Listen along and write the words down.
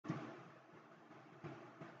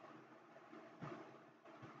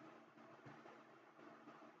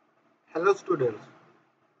Hello students,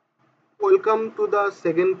 welcome to the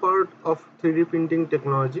second part of 3D printing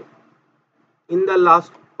technology. In the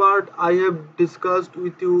last part, I have discussed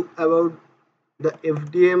with you about the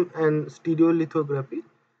FDM and stereolithography,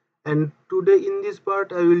 and today in this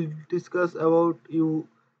part I will discuss about you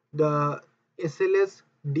the SLS,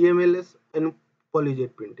 DMLS and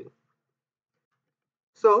polyjet printing.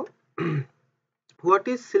 So, what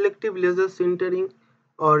is selective laser sintering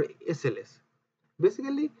or SLS?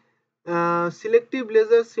 Basically, selective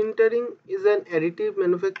laser sintering is an additive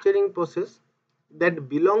manufacturing process that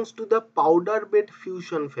belongs to the powder bed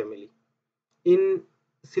fusion family. In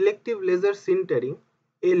selective laser sintering,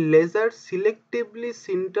 a laser selectively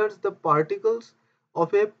sinters the particles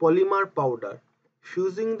of a polymer powder,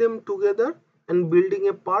 fusing them together and building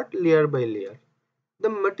a part layer by layer. The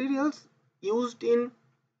materials used in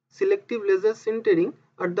selective laser sintering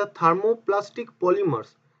are the thermoplastic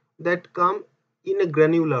polymers that come in a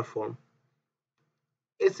granular form.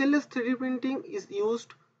 SLS 3D printing is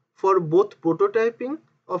used for both prototyping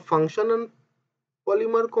of functional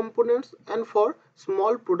polymer components and for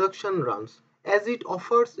small production runs, as it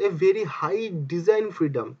offers a very high design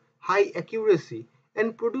freedom, high accuracy,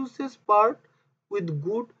 and produces parts with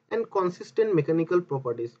good and consistent mechanical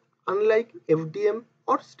properties, unlike FDM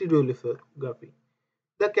or stereolithography.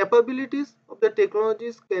 The capabilities of the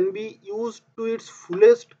technologies can be used to its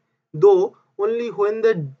fullest, though only when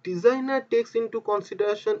the designer takes into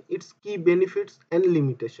consideration its key benefits and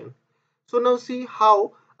limitations. So now see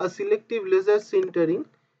how a selective laser sintering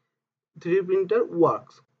 3D printer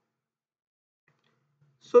works.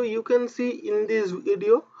 So you can see in this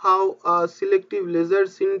video how a selective laser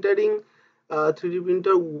sintering 3D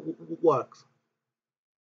printer works.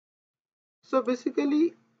 So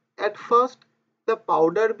basically, at first the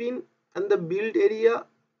powder bin and the build area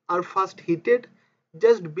are first heated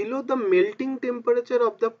just below the melting temperature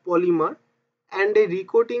of the polymer, and a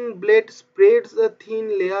recoating blade spreads a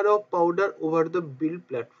thin layer of powder over the build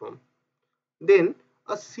platform. Then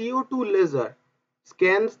a CO2 laser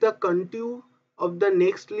scans the contour of the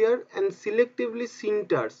next layer and selectively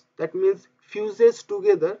sinters, that means fuses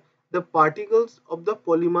together, the particles of the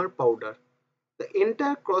polymer powder. The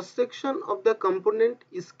entire cross section of the component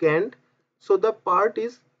is scanned, so the part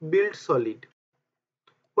is built solid.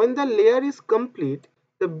 When the layer is complete,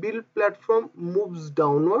 the build platform moves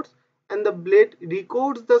downwards and the blade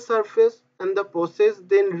recoats the surface, and the process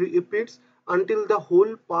then repeats until the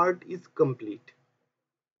whole part is complete.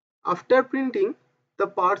 After printing, the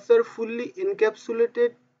parts are fully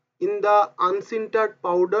encapsulated in the unsintered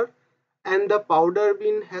powder, and the powder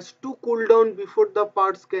bin has to cool down before the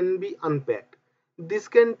parts can be unpacked. This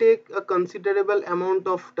can take a considerable amount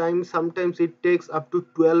of time, sometimes it takes up to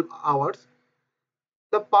 12 hours.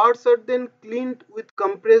 The parts are then cleaned with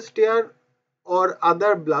compressed air or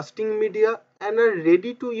other blasting media and are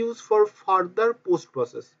ready to use for further post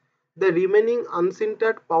process. The remaining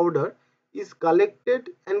unsintered powder is collected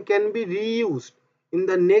and can be reused in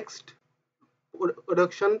the next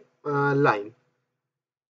production line.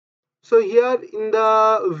 So here in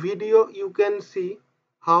the video you can see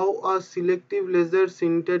how a selective laser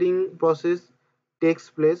sintering process takes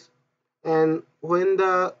place, and when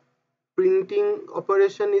the printing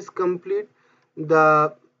operation is complete,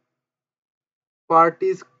 the part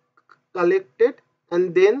is collected,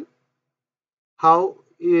 and then how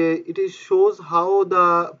it is shows how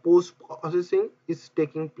the post processing is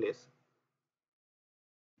taking place.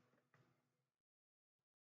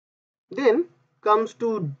 Then comes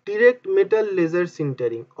to direct metal laser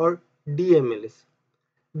sintering or DMLS.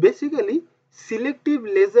 Basically, selective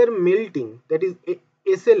laser melting, that is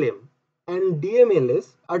SLM, and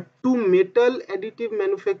DMLS are two metal additive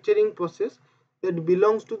manufacturing process that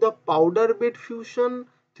belongs to the powder bed fusion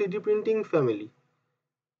 3D printing family.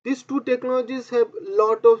 These two technologies have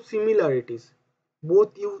lot of similarities.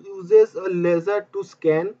 Both uses a laser to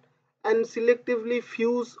scan and selectively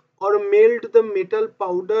fuse or melt the metal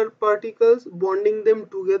powder particles, bonding them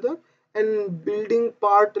together and building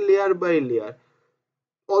part layer by layer.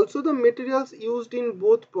 Also, the materials used in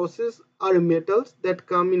both processes are metals that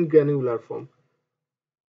come in granular form.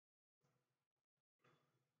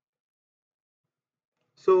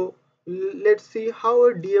 So let's see how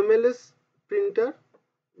a DMLS printer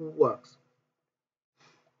works.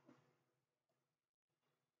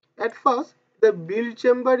 At first, the build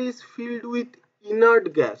chamber is filled with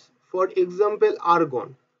inert gas, for example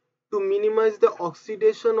argon, to minimize the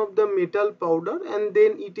oxidation of the metal powder, and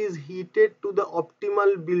then it is heated to the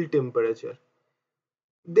optimal build temperature.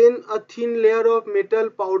 Then a thin layer of metal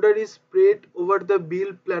powder is spread over the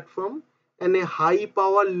build platform, and a high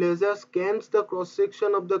power laser scans the cross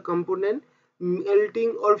section of the component,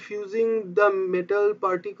 melting or fusing the metal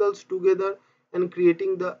particles together and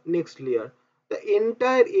creating the next layer. The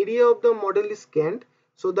entire area of the model is scanned,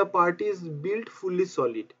 so the part is built fully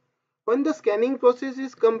solid. When the scanning process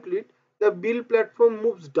is complete, the build platform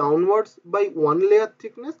moves downwards by one layer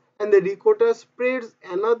thickness and the recoater spreads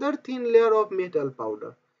another thin layer of metal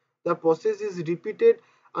powder. The process is repeated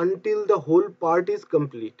until the whole part is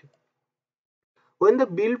complete. When the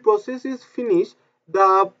build process is finished,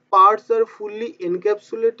 the parts are fully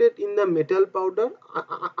encapsulated in the metal powder,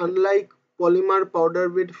 unlike polymer powder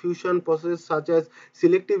bed fusion process such as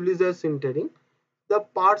selective laser sintering. The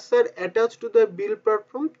parts are attached to the build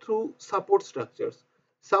platform through support structures.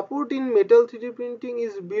 Support in metal 3D printing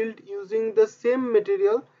is built using the same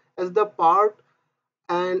material as the part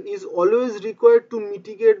and is always required to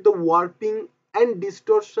mitigate the warping and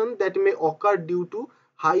distortion that may occur due to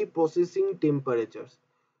high processing temperatures.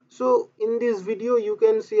 So in this video you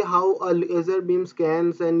can see how a laser beam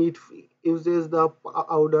scans and it uses the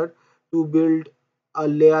powder to build a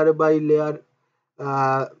layer by layer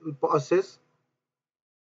process,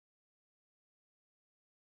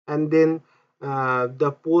 and then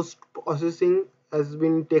the post processing has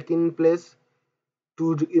been taking place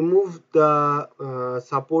to remove the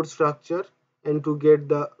support structure and to get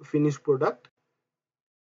the finished product.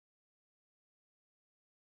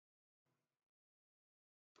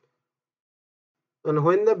 And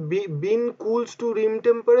when the bean cools to room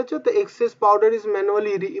temperature, the excess powder is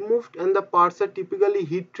manually removed and the parts are typically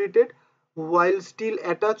heat treated while still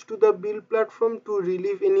attached to the build platform to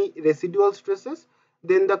relieve any residual stresses.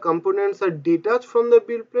 Then the components are detached from the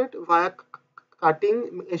build plate via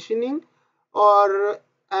cutting, machining, or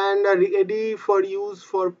and are ready for use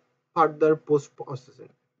for further post processing.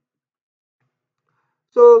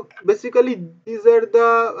 So basically, these are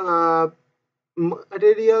the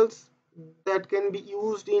materials that can be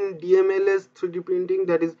used in DMLS 3D printing,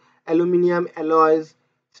 that is aluminum alloys,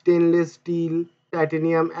 stainless steel,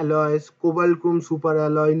 titanium alloys, cobalt chrome super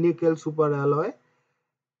alloy, nickel super alloy.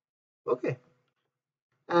 Okay,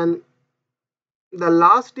 and the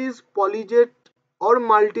last is polyjet or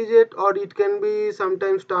multijet, or it can be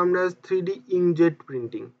sometimes termed as 3D inkjet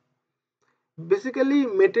printing. Basically,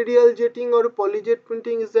 material jetting or polyjet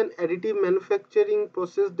printing is an additive manufacturing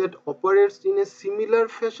process that operates in a similar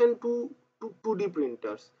fashion to 2D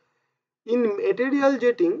printers. In material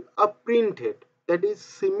jetting, a printhead that is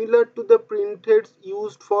similar to the printheads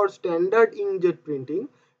used for standard inkjet printing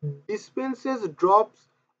dispenses drops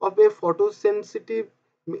of a photosensitive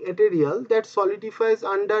material that solidifies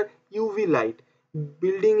under UV light,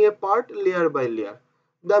 building a part layer by layer.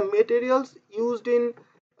 The materials used in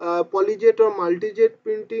polyjet or multijet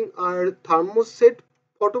printing are thermoset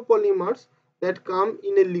photopolymers that come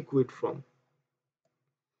in a liquid form.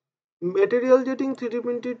 Material jetting 3D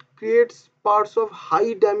printed creates parts of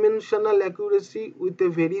high dimensional accuracy with a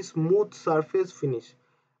very smooth surface finish.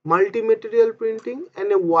 Multi-material printing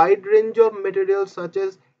and a wide range of materials such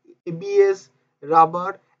as ABS,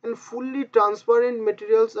 rubber, and fully transparent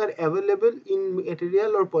materials are available in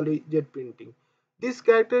material or polyjet printing. These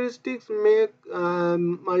characteristics make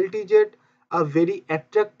multijet a very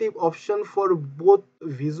attractive option for both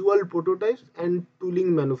visual prototypes and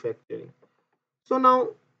tooling manufacturing. So now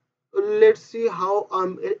let's see how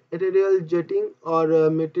material jetting or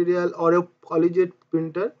a material or a polyjet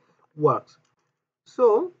printer works.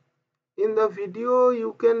 So in the video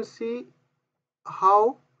you can see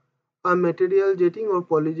how a material jetting or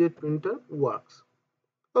polyjet printer works.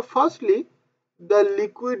 Firstly, the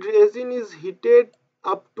liquid resin is heated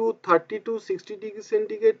up to 30 to 60 degrees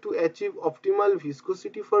centigrade to achieve optimal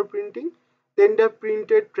viscosity for printing. Then the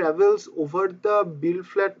printer travels over the build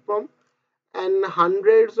platform and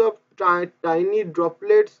hundreds of tiny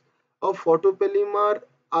droplets of photopolymer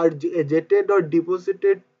are jetted or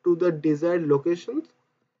deposited to the desired locations.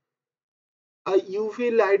 A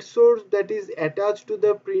UV light source that is attached to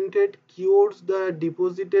the printed cures the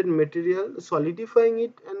deposited material, solidifying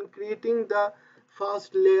it and creating the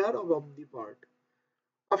first layer of the part.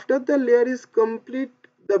 After the layer is complete,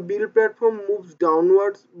 the build platform moves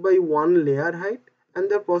downwards by one layer height and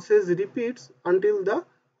the process repeats until the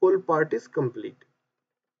whole part is complete.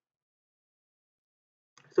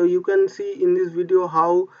 So you can see in this video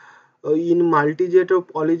how in multi-jet or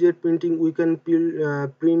polyjet printing we can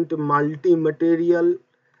print multi-material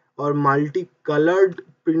or multi-colored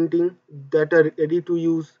printing that are ready to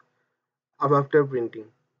use after printing.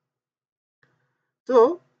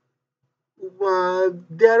 So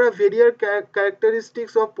there are various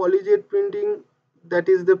characteristics of polyjet printing, that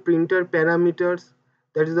is the printer parameters,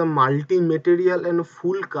 that is the multi-material and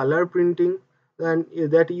full color printing, and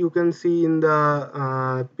that you can see in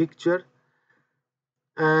the picture.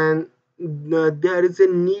 and there is a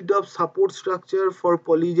need of support structure for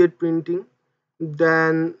polyjet printing.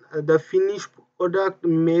 Then the finished product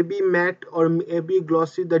may be matte or may be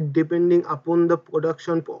glossy, that depending upon the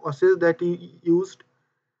production process that you used.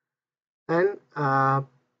 And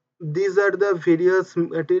these are the various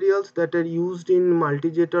materials that are used in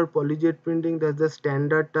multijet or polyjet printing. That's the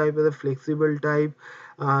standard type, the flexible type,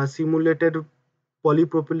 simulated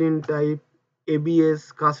polypropylene type,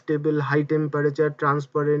 ABS, castable, high temperature,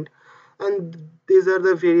 transparent, and these are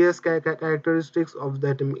the various characteristics of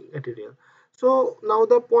that material. So now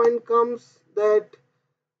the point comes that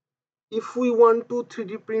if we want to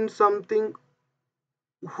 3D print something,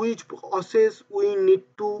 which process we need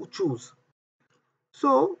to choose?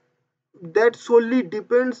 So that solely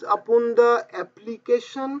depends upon the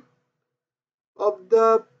application of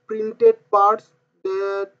the printed parts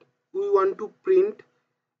that we want to print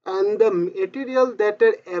and the material that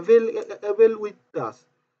are available with us.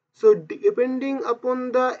 So depending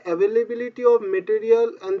upon the availability of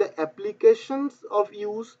material and the applications of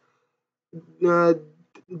use, uh,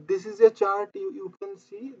 this is a chart you can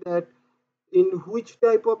see that in which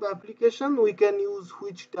type of application we can use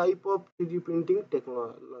which type of 3D printing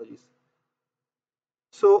technologies.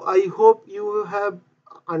 So I hope you have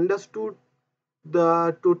understood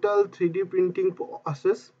the total 3D printing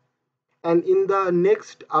process, and in the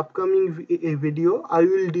next upcoming video I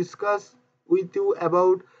will discuss with you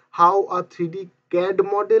about how a 3D CAD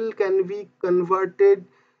model can be converted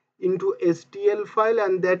into STL file,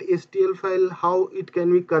 and that STL file how it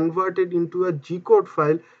can be converted into a G-code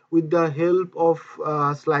file with the help of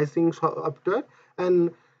slicing software,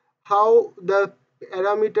 and how the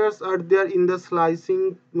parameters are there in the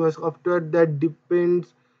slicing software that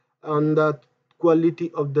depends on the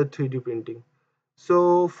quality of the 3D printing.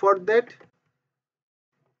 So for that,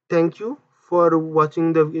 thank you for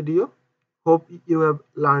watching the video. Hope you have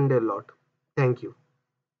learned a lot. Thank you.